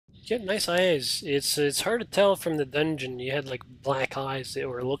get nice eyes. It's hard to tell from the dungeon. You had like black eyes that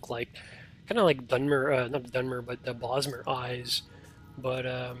were look like kind of like Dunmer, not Dunmer, but the Bosmer eyes. But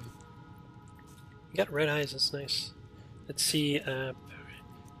you got red eyes. That's nice. Let's see. I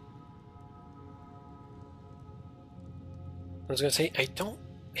was gonna say I don't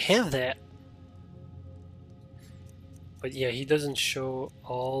have that, but yeah, he doesn't show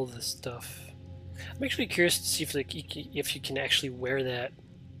all the stuff. I'm actually curious to see if you can actually wear that.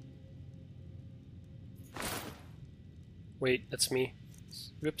 Wait, that's me.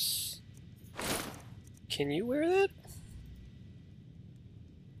 Whoops. Can you wear that?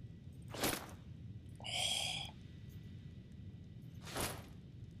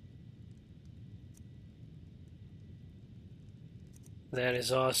 That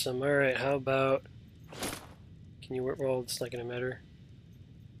is awesome. Alright, how about... Can you wear... Well, it's not gonna matter.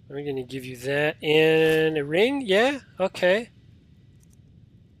 I'm gonna give you that and a ring? Yeah? Okay.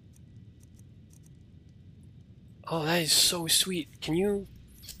 Oh, that is so sweet. Can you...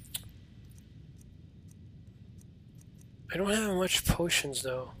 I don't have much potions,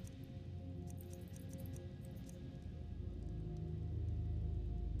 though.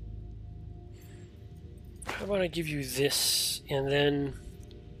 How about I give you this, and then...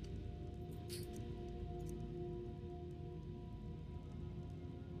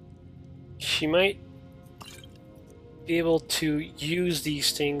 She might be able to use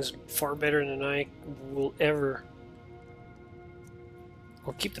these things far better than I will ever.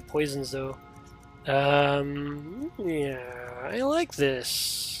 I'll keep the poisons, though. Yeah, I like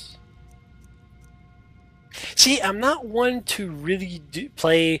this. See, I'm not one to really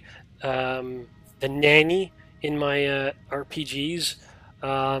play the nanny in my RPGs,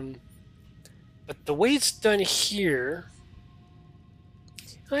 but the way it's done here,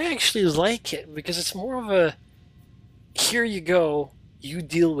 I actually like it because it's more of a here you go, you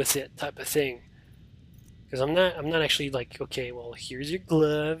deal with it type of thing. Because I'm not actually like, okay, well, here's your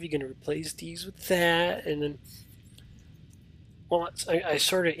glove, you're gonna replace these with that, and then, well, I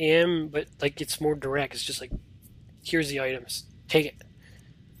sort of am, but like it's more direct. It's just like, here's the items, take it.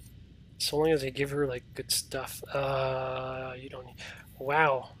 So long as I give her like good stuff. You don't need.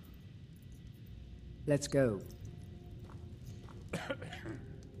 Wow. Let's go.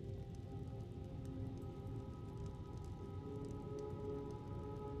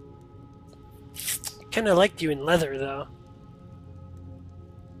 Kind of liked you in leather though.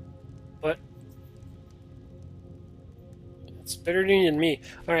 But it's better than me.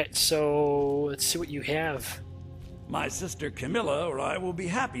 Alright, so let's see what you have. My sister Camilla or I will be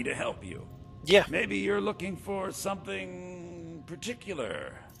happy to help you. Yeah. Maybe you're looking for something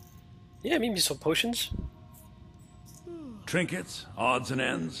particular. Yeah, maybe some potions. Trinkets, odds and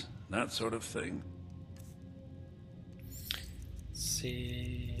ends, that sort of thing. Let's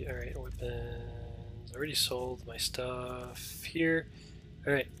see. Alright, weapons. Already sold my stuff here.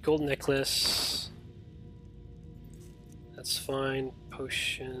 Alright, gold necklace. That's fine.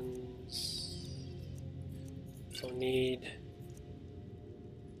 Potions. Don't need.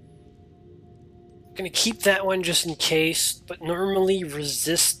 I'm gonna keep that one just in case, but normally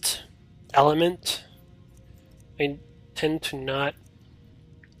resist element. I tend to not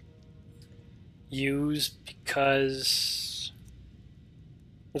use because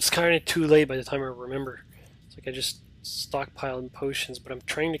it's kind of too late by the time I remember. It's like I just stockpiled potions, but I'm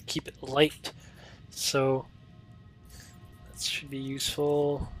trying to keep it light, so that should be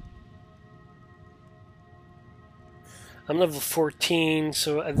useful. I'm level 14,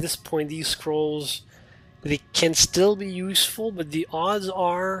 so at this point these scrolls, they can still be useful, but the odds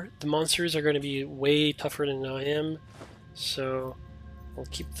are the monsters are going to be way tougher than I am, so I'll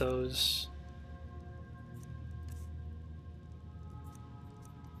keep those.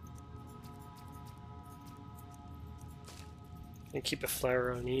 And keep a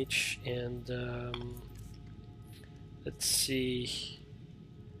flower on each, and let's see.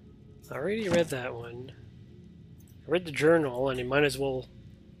 I already read that one. I read the journal, and it might as well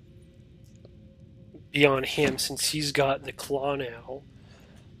be on him since he's got the claw now.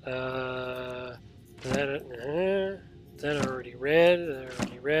 That I already read. That I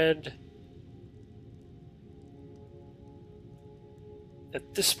already read.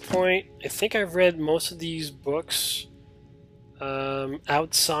 At this point, I think I've read most of these books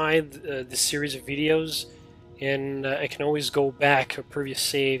outside the series of videos, and I can always go back a previous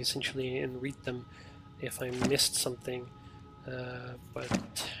save essentially and read them if I missed something.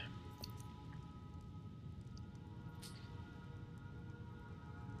 But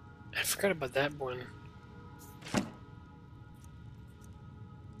I forgot about that one.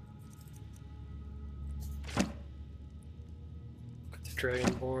 Got the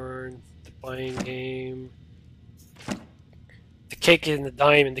Dragonborn, the buying game, the cake and the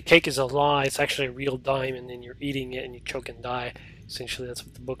diamond. The cake is a lie. It's actually a real diamond, and you're eating it and you choke and die. Essentially, that's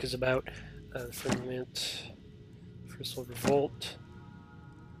what the book is about. Firmament, First World Revolt,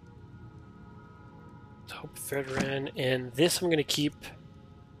 Hope Veteran, and this I'm gonna keep.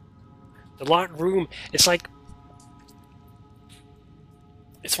 The Locked Room. It's like,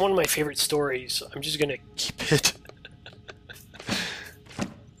 it's one of my favorite stories. So I'm just gonna keep it.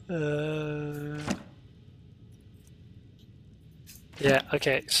 Yeah.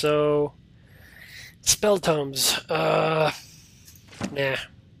 Okay. So, spell tomes. Nah.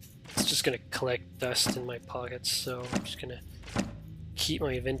 It's just gonna collect dust in my pockets. So I'm just gonna keep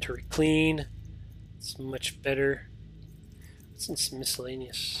my inventory clean. It's much better. What's in some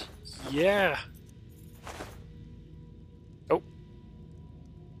miscellaneous? Yeah. Oh.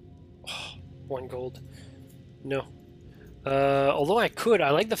 1 gold. No. Although I could, I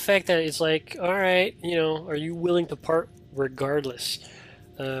like the fact that it's like, alright, you know, are you willing to part regardless?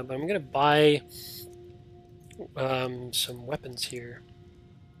 But I'm gonna buy some weapons here.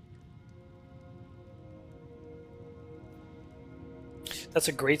 That's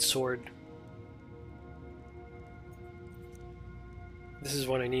a great sword. This is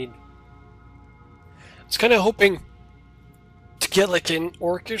what I need. I was kind of hoping to get like an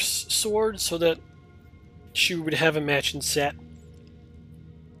orcish sword so that she would have a matching set.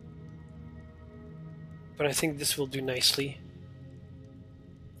 But I think this will do nicely.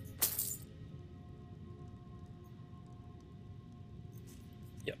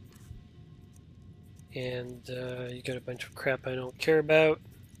 Yep. And you got a bunch of crap I don't care about.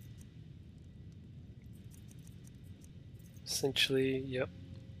 Essentially, yep.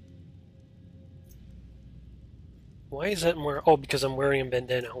 Why is that more? Oh, because I'm wearing a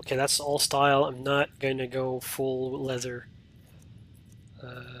bandana. Okay, that's all style. I'm not going to go full leather.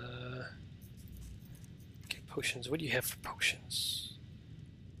 Okay, potions. What do you have for potions?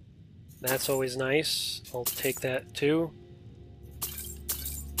 That's always nice. I'll take that too.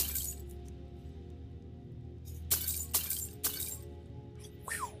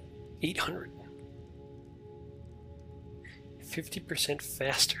 Whew. 800. 50%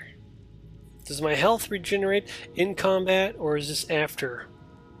 faster. Does my health regenerate in combat, or is this after?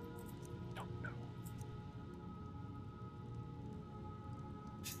 I don't know.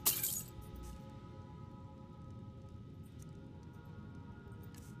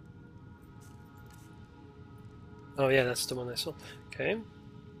 Oh yeah, that's the one I saw. Okay.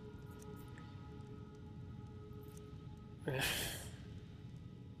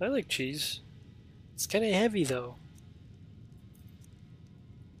 I like cheese. It's kind of heavy though.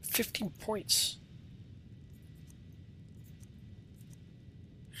 15 points.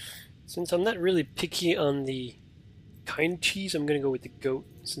 Since I'm not really picky on the kind of cheese, I'm gonna go with the goat,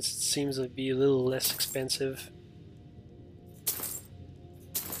 since it seems to be a little less expensive.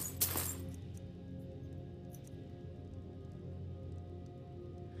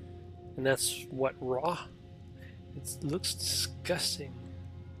 And that's what, raw? It looks disgusting.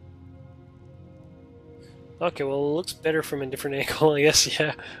 Okay, well, it looks better from a different angle, I guess,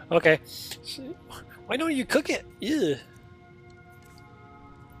 yeah. Okay. Why don't you cook it? Ew.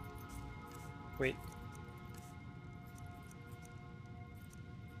 Wait.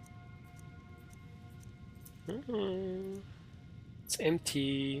 It's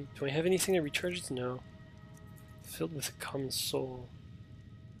empty. Do I have anything that recharges? No. Filled with a common soul.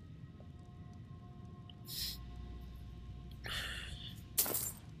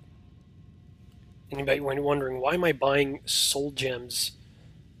 Anybody wondering, why am I buying soul gems?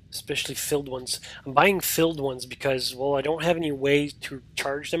 Especially filled ones. I'm buying filled ones because, well, I don't have any way to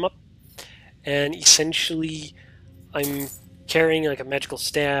charge them up. And essentially, I'm carrying like a magical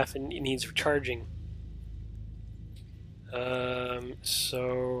staff and it needs recharging.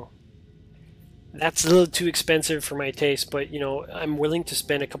 So that's a little too expensive for my taste, but you know, I'm willing to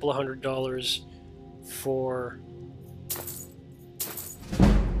spend a couple of $100 for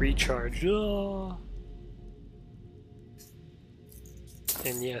recharge.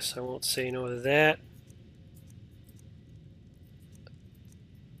 And yes, I won't say no to that.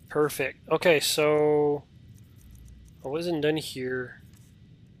 Perfect. Okay, so I wasn't done here.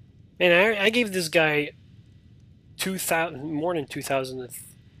 Man, I gave this guy 2,000, more than 2,000,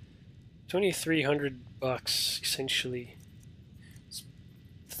 2,300 bucks essentially.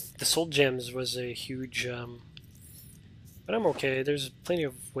 The soul gems was a huge, but I'm okay. There's plenty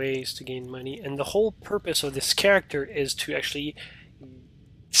of ways to gain money, and the whole purpose of this character is to actually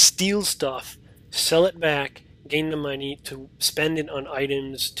steal stuff, sell it back, gain the money to spend it on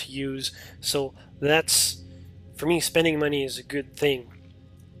items to use. So that's for me, spending money is a good thing.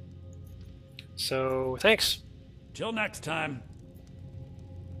 So, thanks. Till next time.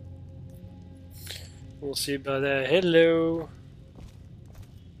 We'll see about that. Hello.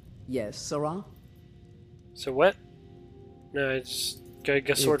 Yes, Sarah? So what? No, I just got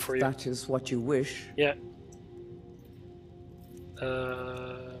a sword If for you. that is what you wish. Yeah.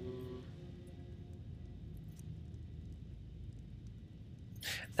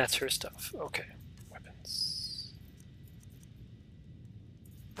 That's her stuff. Okay. Weapons.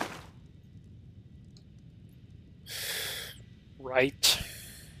 Right.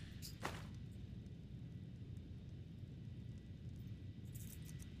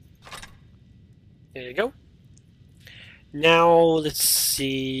 There you go. Now, let's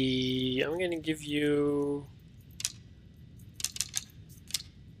see. I'm going to give you...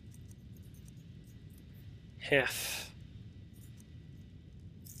 half.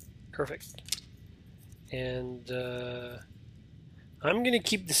 Perfect. And I'm going to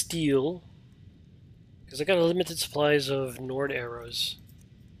keep the steel because I got a limited supplies of Nord arrows.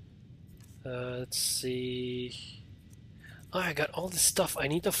 Let's see. Oh, I got all this stuff. I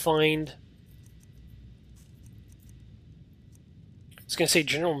need to find... I was going to say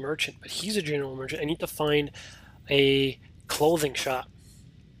general merchant, but he's a general merchant. I need to find a clothing shop.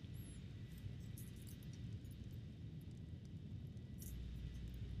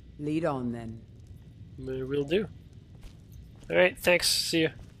 Lead on then. Will do. Alright, thanks. See ya.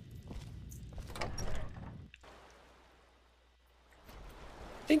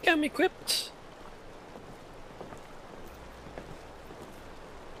 Think I'm equipped.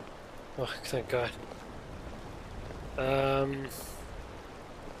 Oh, thank God. I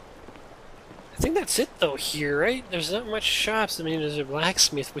think that's it though here, right? There's not much shops. I mean, there's a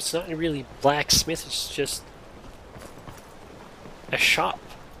blacksmith, which is not really blacksmith, it's just a shop.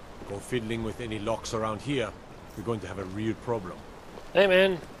 Go fiddling with any locks around here, we're going to have a real problem. Hey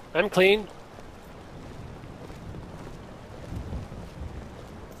man, I'm clean.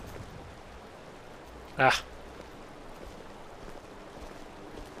 Ah.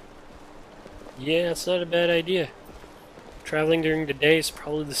 Yeah, it's not a bad idea. Traveling during the day is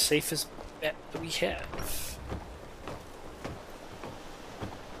probably the safest bet that we have.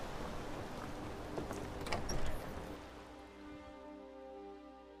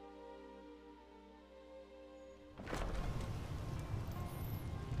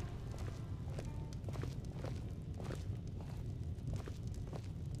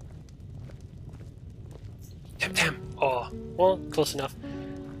 Damn. Oh, well, close enough.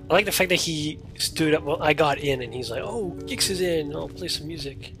 I like the fact that he stood up. Well, I got in, and he's like, "Oh, Gix is in. I'll play some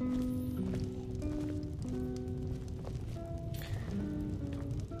music."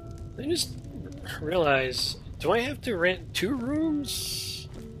 I just realized, do I have to rent 2 rooms?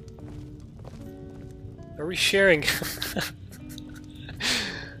 Are we sharing?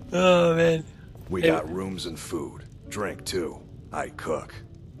 Oh man. We got rooms and food. Drink too. I cook.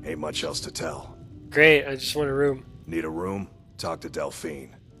 Ain't much else to tell. Great. I just want a room. Need a room? Talk to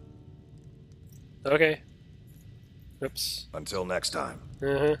Delphine. Okay. Oops. Until next time.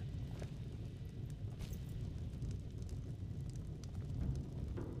 Uh-huh.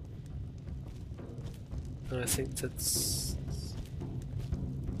 I think that's...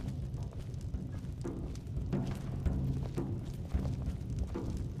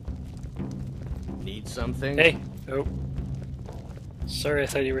 Need something? Hey! Oh. Sorry, I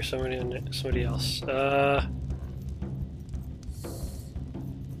thought you were somebody else. I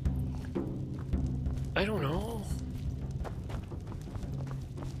don't know.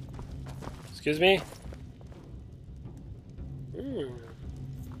 Excuse me?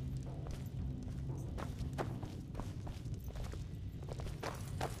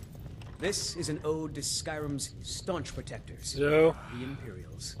 This is an ode to Skyrim's staunch protectors, So, the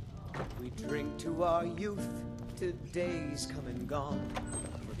Imperials. We drink to our youth, to days come and gone,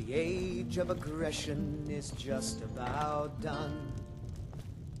 for the age of aggression is just about done.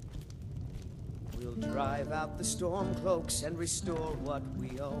 We'll drive out the storm cloaks and restore what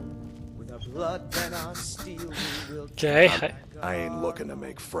we own. With our blood and our steel, we will... okay. I ain't looking to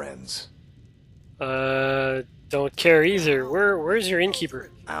make friends. Don't care either. Where's your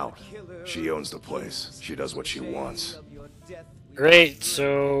innkeeper? Out. She owns the place. She does what she wants. Great,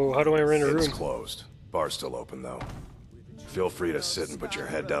 so how do I rent a It's room? closed. Bar's still open though. Feel free to sit and put your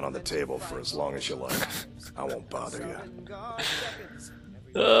head down on the table for as long as you like. I won't bother you.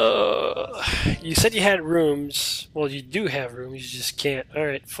 You said you had rooms. Well, you do have rooms, you just can't.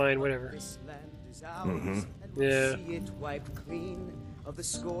 Alright, fine, whatever. Yeah.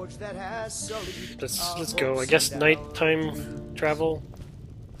 Let's go. I guess nighttime travel.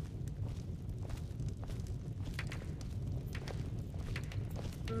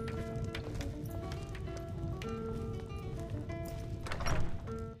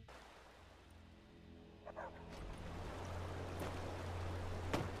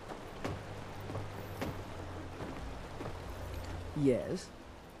 Yes,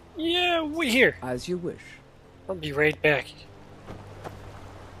 Yeah, wait here. as you wish. I'll be right back.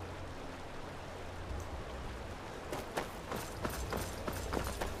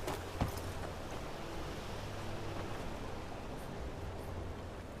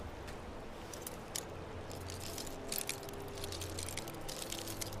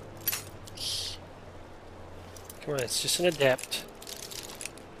 Come on, it's just an adapt.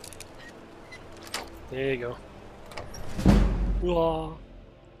 There you go. Whoa.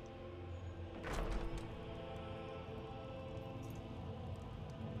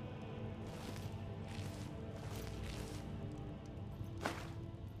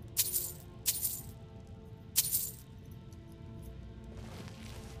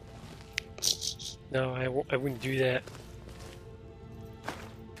 No, I wouldn't do that.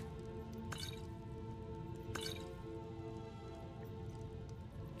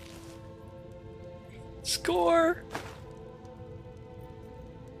 Score!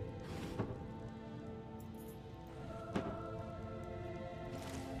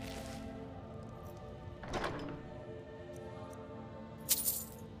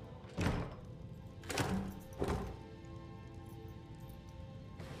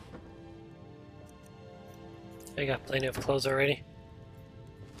 I got plenty of clothes already.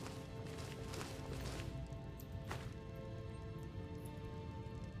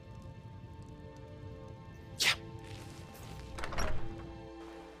 Yeah.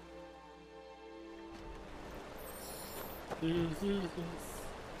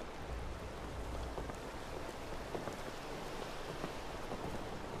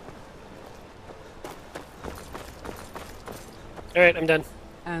 All right, I'm done.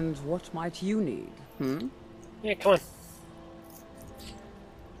 And what might you need? Hmm? Yeah, come on.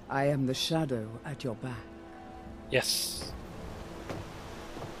 I am the shadow at your back. Yes.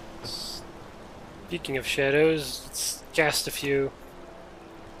 Speaking of shadows, let's cast a few.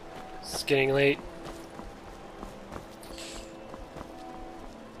 It's getting late.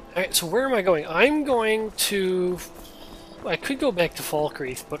 Alright, so where am I going? I'm going to... I could go back to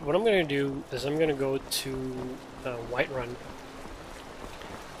Falkreath, but what I'm going to do is I'm going to go to Whiterun.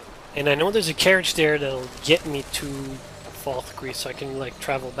 And I know there's a carriage there that'll get me to Falkreath, so I can like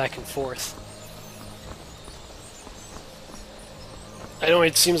travel back and forth. I know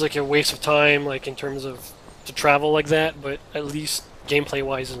it seems like a waste of time, like in terms of to travel like that, but at least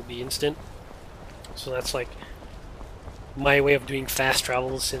gameplay-wise it'll be instant. So that's like my way of doing fast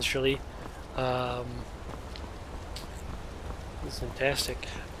travel, essentially. It's fantastic.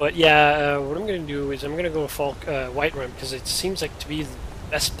 But yeah, what I'm going to do is I'm going to go to Whiterun, because it seems like to be the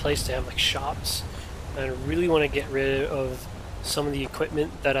best place to have like shops. And I really want to get rid of some of the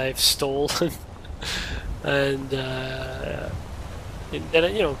equipment that I've stolen. And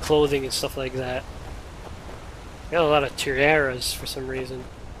you know, clothing and stuff like that. I got a lot of tiaras for some reason.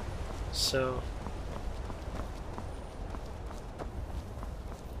 So...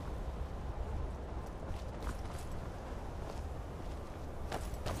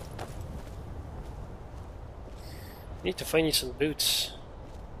 need to find you some boots.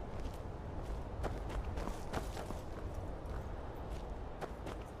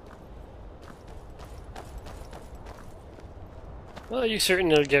 Well, are you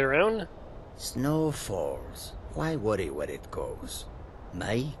certain it'll get around? Snow falls. Why worry where it goes?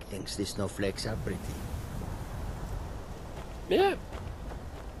 Mike thinks the snowflakes are pretty. Yeah.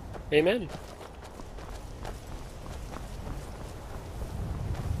 Amen.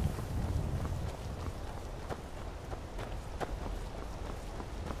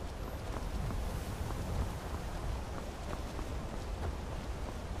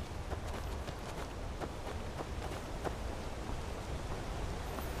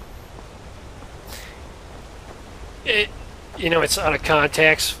 You know, it's out of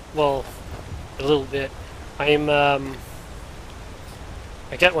context. Well, a little bit. I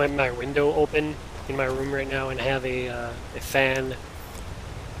got my window open in my room right now and have a fan.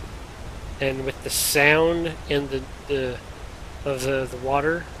 And with the sound and the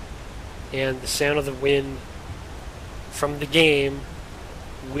water and the sound of the wind from the game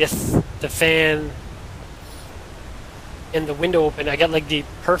with the fan and the window open, I got like the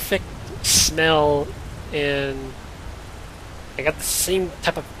perfect smell, and I got the same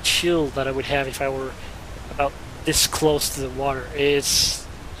type of chill that I would have if I were about this close to the water. It's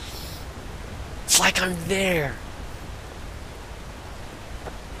like I'm there.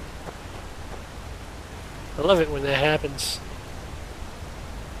 I love it when that happens.